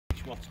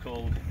what's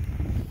called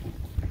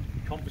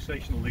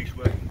conversational leash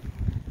work.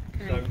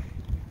 Okay. So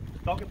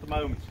dog at the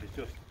moment is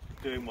just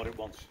doing what it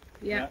wants.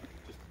 Yeah.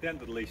 Just at the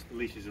end of the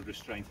leash is a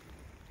restraint.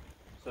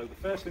 So the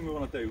first thing we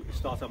want to do is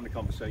start having a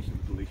conversation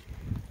with the leash.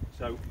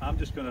 So I'm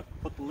just going to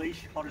put the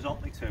leash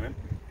horizontally to him,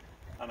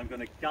 and I'm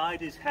going to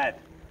guide his head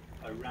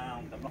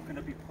around. I'm not going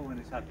to be pulling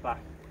his head back.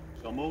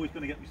 So I'm always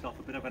going to get myself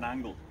a bit of an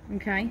angle.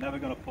 Okay. I'm never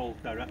going to pull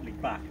directly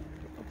back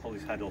and pull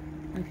his head up.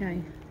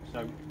 Okay.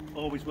 So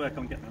always work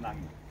on getting an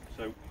angle.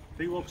 So if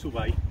he walks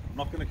away, I'm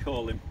not going to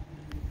call him.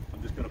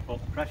 I'm just going to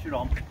put pressure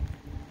on.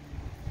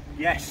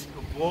 Yes,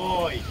 good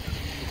boy,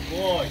 good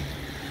boy.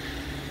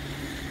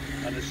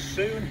 And as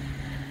soon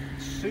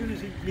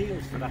as he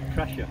yields to that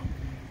pressure,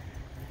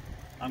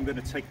 I'm going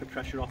to take the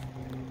pressure off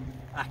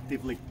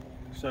actively.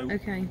 So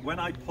okay. When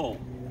I pull,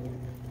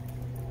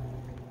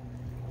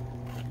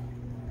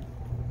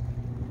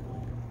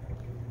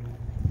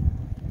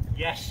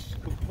 yes,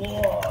 good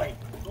boy,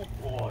 good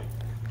boy.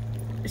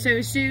 So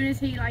as soon as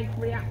he like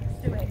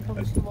reacts to it,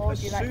 comes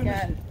towards you like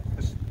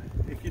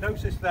if you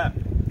notice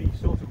then, he's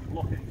sort of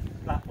looking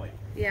that way.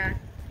 Yeah.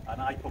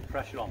 And I put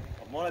pressure on.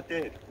 And what I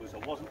did was I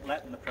wasn't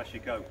letting the pressure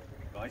go,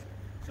 right?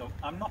 So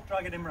I'm not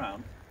dragging him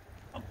round.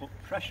 I'm putting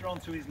pressure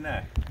onto his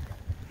neck.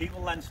 He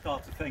will then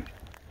start to think,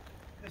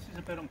 this is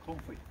a bit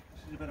uncomfy,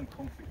 this is a bit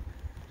uncomfy.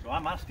 So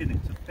I'm asking him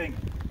to think,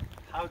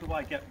 how do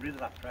I get rid of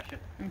that pressure?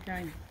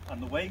 Okay.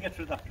 And the way he gets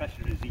rid of that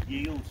pressure is he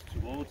yields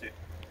towards it.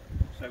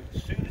 So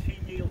as soon as he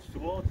yields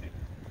towards it,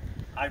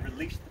 I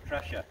release the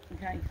pressure.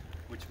 Okay.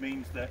 Which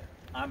means that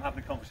I'm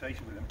having a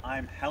conversation with him,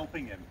 I'm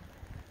helping him.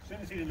 As soon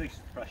as he releases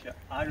the pressure,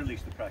 I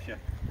release the pressure.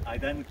 I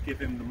then give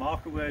him the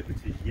marker word,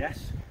 which is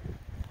yes,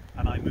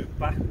 and I move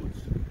backwards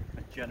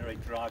and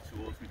generate drive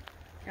towards me.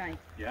 Okay.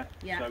 Yeah?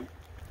 Yeah. So,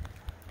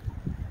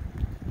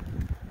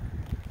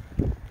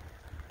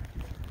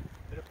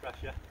 bit of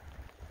pressure.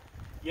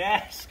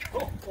 Yes,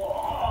 good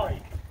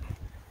boy!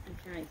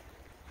 Okay.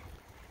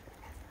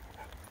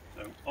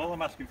 So all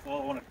I'm asking for,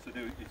 all I want it to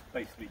do is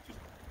basically just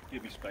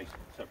give me space.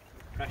 So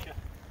pressure,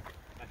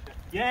 pressure.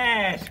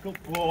 Yes,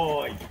 good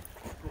boy,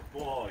 good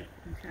boy.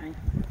 Okay.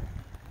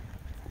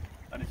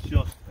 And it's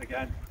just,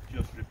 again,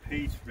 just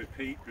repeat,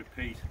 repeat,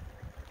 repeat,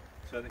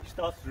 so that he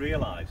starts to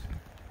realise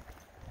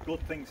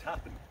good things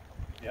happen,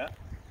 yeah,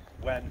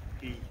 when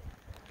he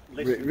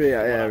listens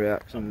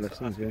reacts and to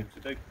listens, yeah.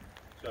 to do.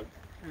 So,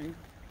 Okay.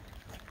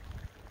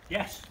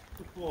 yes,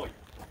 good boy,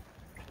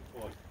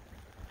 good boy.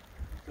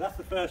 So that's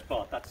the first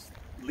part, that's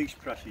leash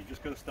pressure. You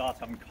just got to start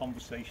having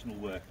conversational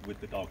work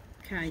with the dog.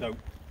 Okay. So